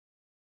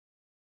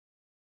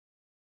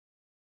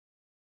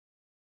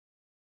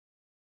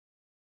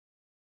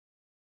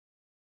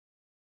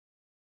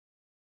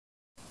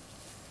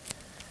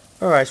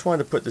Alright, I just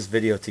wanted to put this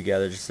video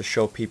together just to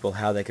show people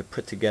how they could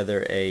put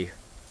together a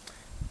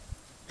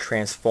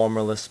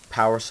transformerless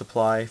power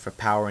supply for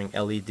powering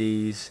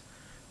LEDs,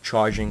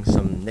 charging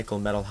some nickel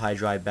metal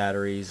hydride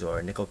batteries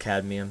or nickel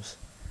cadmiums.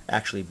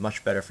 Actually,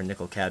 much better for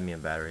nickel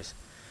cadmium batteries.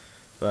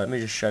 But let me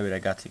just show you what I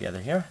got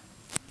together here.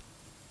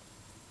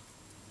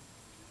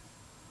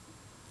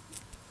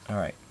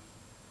 Alright.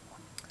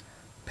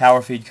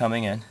 Power feed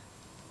coming in.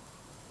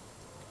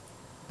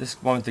 This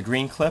one with the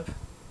green clip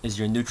is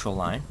your neutral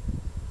line.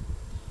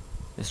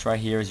 This right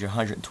here is your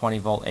 120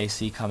 volt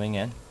AC coming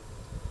in.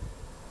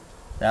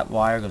 That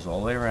wire goes all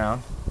the way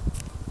around.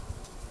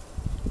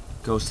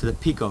 Goes to the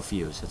pico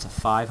fuse. It's a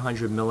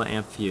 500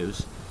 milliamp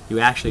fuse. You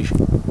actually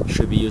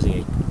should be using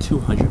a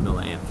 200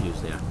 milliamp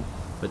fuse there,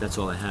 but that's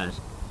all I had.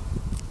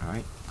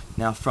 Alright.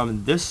 Now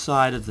from this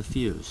side of the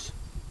fuse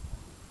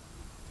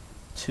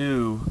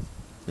to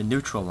the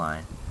neutral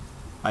line,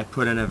 I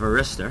put in a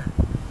varistor,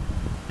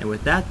 and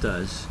what that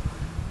does,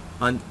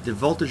 the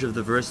voltage of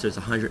the varistor is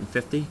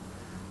 150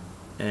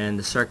 and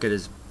the circuit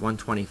is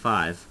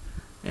 125,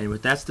 and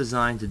what that's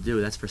designed to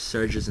do, that's for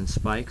surges and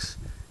spikes.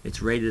 It's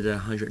rated at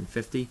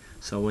 150,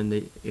 so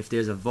if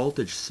there's a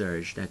voltage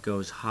surge that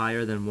goes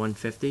higher than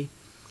 150,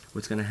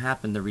 what's going to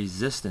happen, the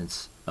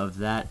resistance of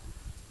that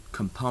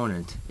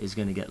component is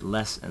going to get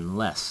less and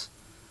less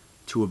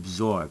to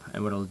absorb.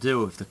 And what it'll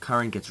do, if the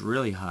current gets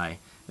really high,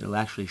 it'll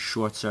actually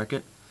short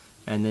circuit,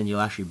 and then you'll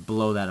actually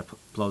blow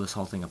this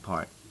whole thing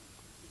apart.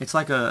 It's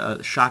like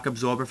a shock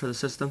absorber for the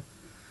system,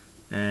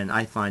 and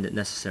I find it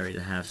necessary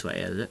to have, so I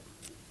added it.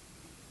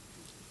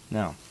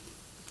 Now,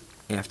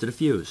 after the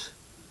fuse,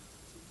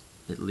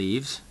 it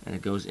leaves and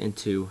it goes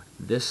into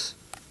this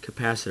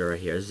capacitor right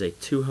here. This is a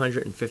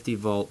 250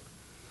 volt,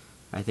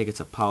 I think it's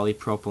a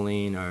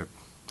polypropylene, or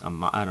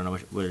I don't know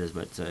what it is,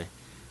 but it's a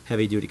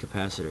heavy duty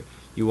capacitor.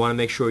 You want to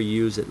make sure you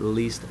use at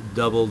least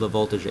double the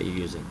voltage that you're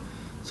using.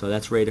 So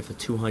that's rated for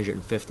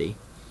 250,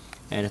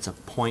 and it's a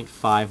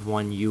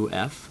 0.51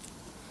 UF.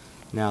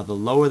 Now the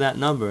lower that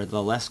number,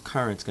 the less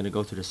current's going to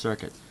go through the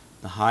circuit.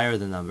 The higher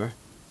the number,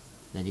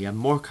 then you have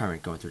more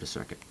current going through the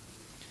circuit.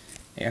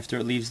 After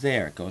it leaves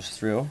there, it goes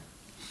through,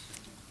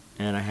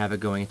 and I have it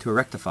going into a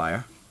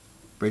rectifier,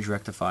 bridge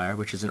rectifier,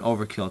 which is an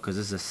overkill because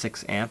this is a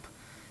 6 amp.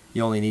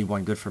 You only need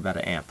one good for about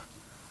an amp.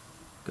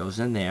 Goes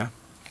in there.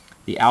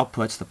 The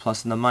outputs, the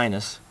plus and the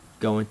minus,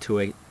 go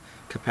into a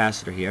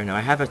capacitor here. Now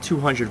I have a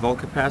 200 volt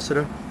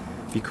capacitor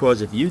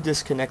because if you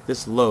disconnect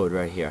this load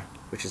right here,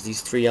 which is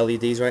these 3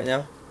 LEDs right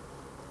now,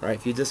 right?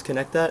 If you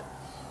disconnect that,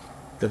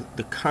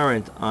 the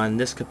current on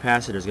this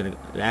capacitor is going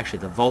to, actually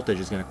the voltage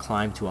is going to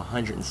climb to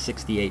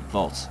 168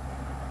 volts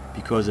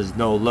because there's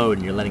no load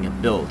and you're letting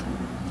it build.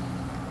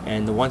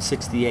 And the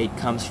 168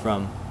 comes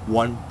from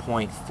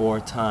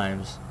 1.4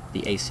 times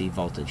the AC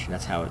voltage.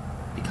 That's how it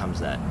becomes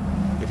that.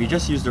 If you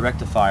just use the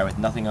rectifier with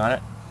nothing on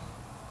it,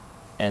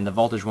 and the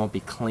voltage won't be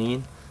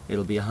clean,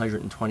 it'll be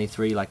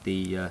 123 like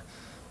the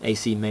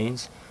AC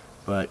mains,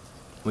 but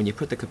when you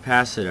put the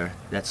capacitor,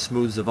 that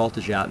smooths the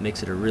voltage out,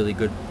 makes it a really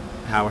good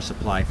power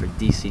supply for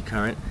DC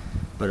current,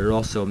 but it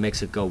also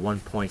makes it go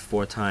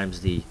 1.4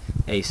 times the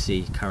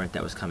AC current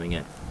that was coming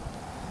in.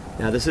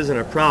 Now this isn't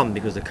a problem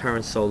because the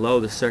current's so low,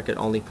 the circuit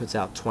only puts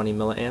out 20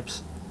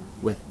 milliamps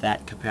with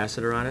that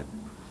capacitor on it.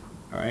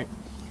 Alright,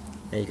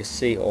 and you can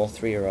see all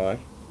 3 are on,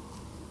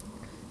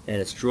 and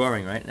it's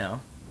drawing right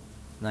now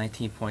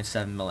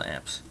 19.7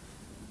 milliamps.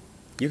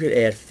 You could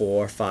add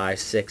 4, 5,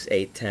 6,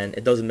 8, 10.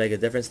 It doesn't make a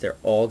difference. They're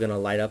all going to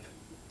light up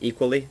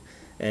equally,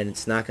 and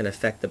it's not going to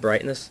affect the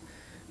brightness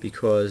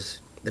because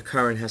the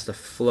current has to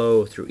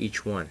flow through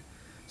each one.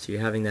 So you're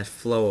having that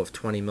flow of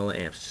 20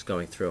 milliamps just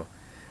going through.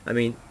 I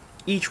mean,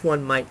 each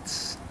one might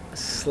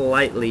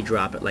slightly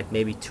drop it, like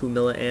maybe 2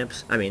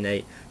 milliamps. I mean,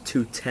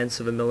 0.2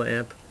 of a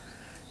milliamp,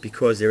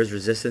 because there is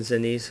resistance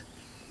in these.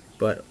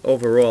 But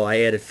overall, I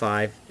added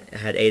 5. I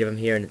had 8 of them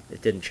here, and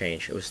it didn't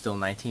change. It was still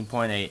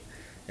 19.8.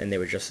 and they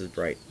were just as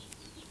bright.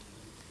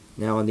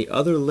 Now on the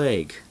other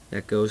leg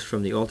that goes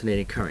from the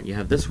alternating current, you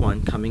have this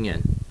one coming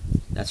in.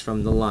 That's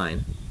from the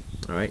line.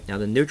 Alright, now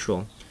the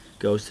neutral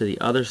goes to the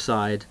other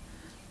side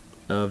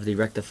of the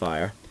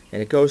rectifier,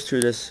 and it goes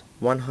through this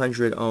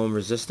 100 ohm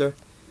resistor,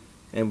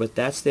 and what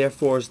that's there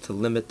for is to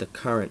limit the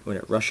current when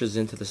it rushes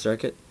into the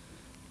circuit,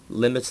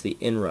 limits the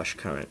inrush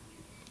current.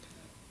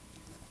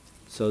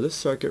 So this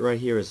circuit right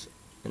here is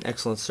an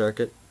excellent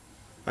circuit.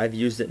 I've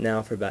used it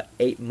now for about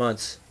 8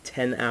 months,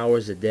 10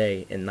 hours a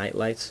day in night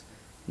lights.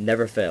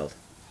 Never failed.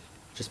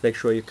 Just make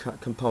sure your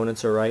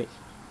components are right.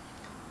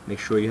 Make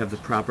sure you have the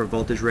proper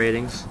voltage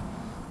ratings.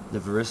 The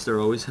varistor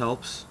always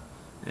helps.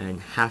 And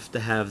have to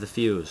have the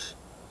fuse.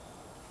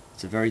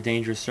 It's a very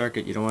dangerous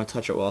circuit. You don't want to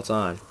touch it while it's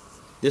on.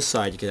 This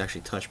side you could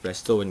actually touch, but I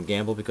still wouldn't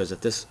gamble because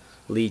if this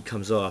lead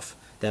comes off,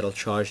 that'll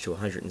charge to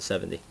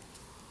 170.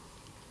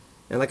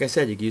 And like I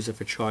said, you can use it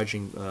for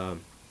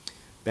charging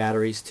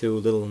batteries too,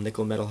 little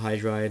nickel metal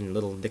hydride and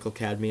little nickel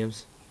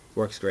cadmiums.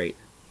 Works great.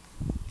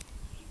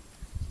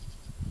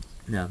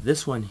 Now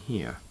this one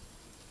here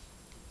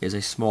is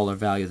a smaller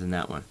value than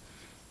that one.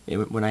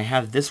 When I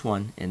have this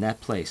one in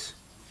that place,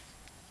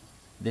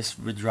 this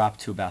would drop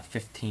to about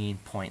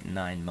 15.9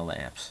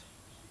 milliamps.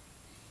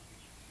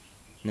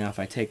 Now if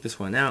I take this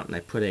one out and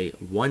I put a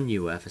 1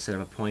 UF instead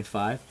of a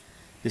 0.5,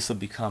 this will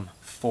become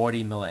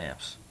 40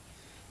 milliamps.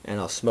 And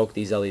I'll smoke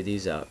these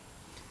LEDs out.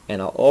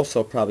 And I'll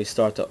also probably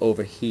start to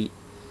overheat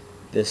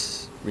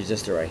this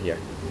resistor right here.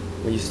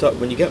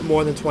 When you get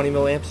more than 20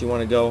 milliamps, you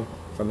want to go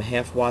from a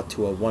half watt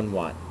to a 1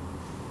 watt.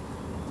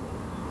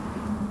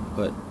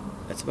 But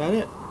that's about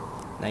it.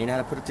 Now you know how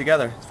to put it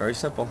together. It's very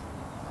simple.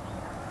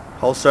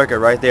 Whole circuit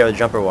right there with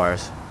jumper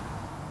wires.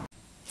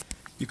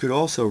 You could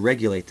also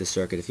regulate the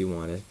circuit if you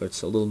wanted, but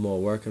it's a little more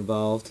work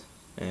involved,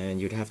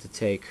 and you'd have to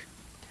take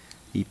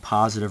the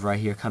positive right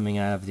here coming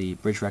out of the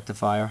bridge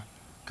rectifier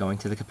going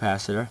to the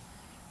capacitor.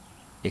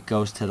 It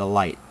goes to the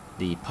light,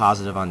 the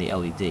positive on the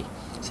LED.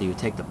 So you would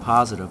take the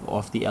positive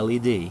off the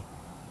LED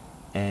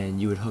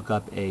and you would hook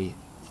up a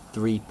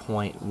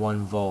 3.1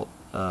 volt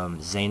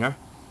Zener,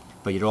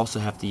 but you'd also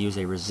have to use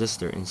a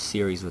resistor in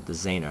series with the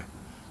Zener,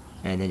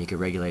 and then you could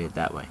regulate it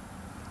that way.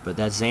 But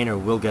that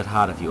Zener will get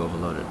hot if you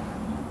overload it.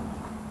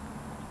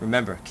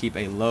 Remember, keep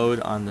a load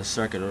on the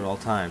circuit at all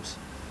times,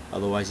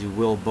 otherwise you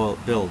will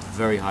build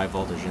very high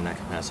voltage in that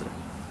capacitor.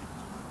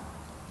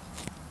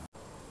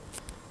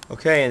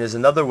 Okay, and there's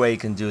another way you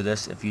can do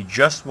this. If you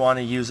just want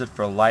to use it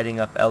for lighting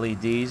up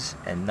LEDs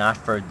and not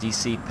for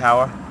DC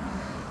power,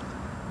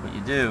 what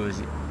you do is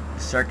the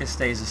circuit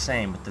stays the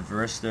same with the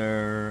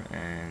varistor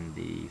and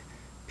the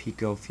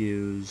pico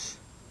fuse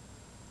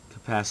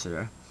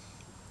capacitor.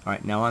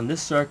 Alright, now on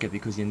this circuit,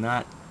 because you're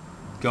not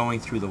going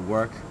through the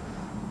work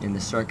in the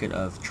circuit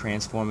of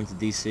transforming to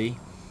DC,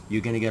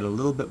 you're going to get a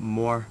little bit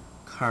more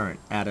current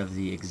out of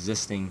the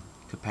existing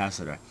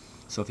capacitor.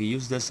 So if you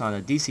use this on a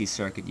DC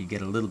circuit, you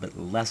get a little bit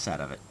less out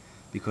of it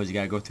because you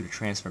got to go through the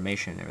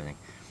transformation and everything.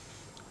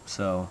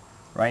 So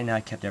right now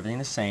I kept everything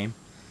the same.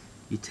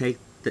 You take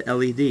the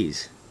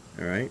LEDs,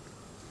 alright,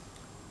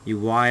 you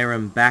wire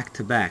them back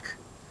to back.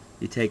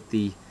 You take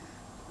the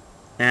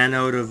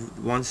anode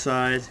of one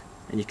side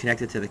and you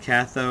connect it to the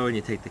cathode, and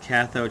you take the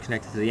cathode,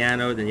 connect it to the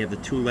anode, and you have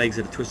the two legs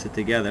that are twisted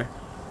together,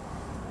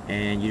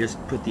 and you just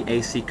put the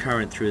AC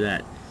current through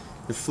that.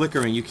 The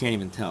flickering you can't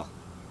even tell.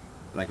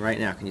 Like right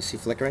now, can you see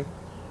flickering?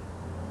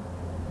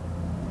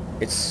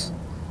 It's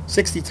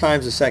 60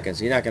 times a second,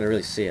 so you're not going to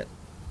really see it.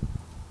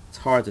 It's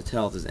hard to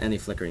tell if there's any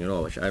flickering at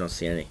all, which I don't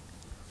see any.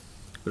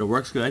 But it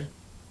works good.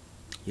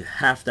 You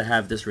have to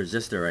have this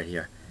resistor right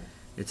here.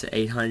 It's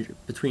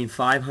between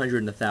 500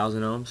 and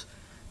 1,000 ohms,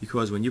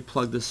 because when you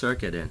plug the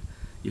circuit in,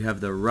 you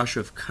have the rush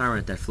of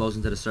current that flows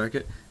into the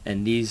circuit,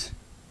 and these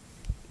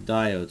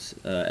diodes,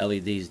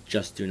 LEDs,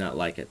 just do not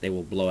like it. They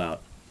will blow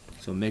out.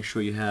 So make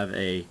sure you have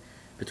a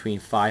between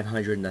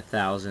 500 and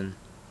 1,000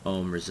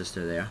 ohm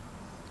resistor there.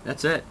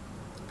 That's it.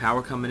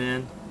 Power coming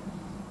in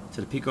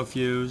to the pico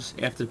fuse.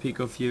 After the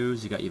pico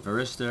fuse, you got your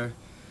varistor.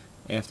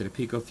 After the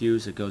pico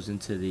fuse, it goes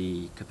into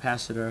the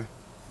capacitor.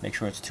 Make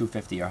sure it's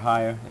 250 or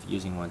higher if you're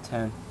using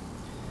 110.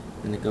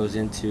 Then it goes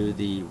into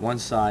the one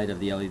side of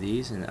the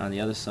LEDs, and on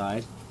the other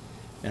side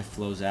that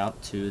flows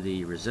out to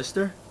the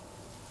resistor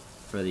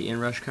for the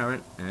inrush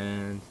current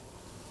and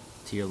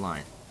to your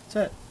line. That's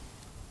it.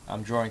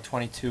 I'm drawing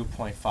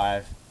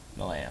 22.5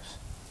 milliamps.